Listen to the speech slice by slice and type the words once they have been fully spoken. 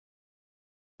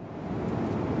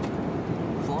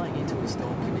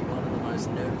storm can be one of the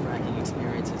most nerve-wracking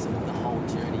experiences of the whole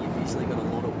journey. You've usually got a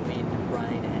lot of wind,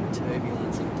 rain and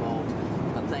turbulence involved,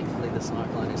 but thankfully the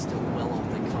cyclone is still well off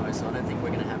the coast, so I don't think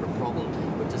we're going to have a problem.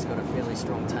 We've just got a fairly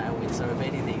strong tailwind, so if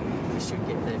anything, we should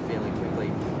get there fairly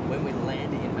quickly. When we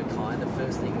land in Mackay, the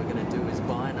first thing we're going to do is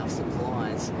buy enough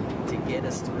supplies to get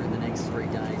us through the next 3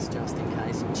 days, just in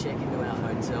case, and check into our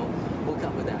hotel, hook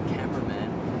up with our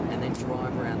cameraman, and then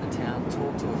drive around the town,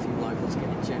 talk to a few locals, get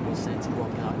a general sense of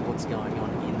what's going on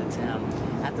in the town.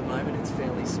 At the moment, it's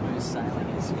fairly smooth sailing,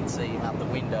 as you can see out the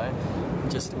window,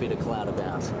 just a bit of cloud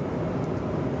about.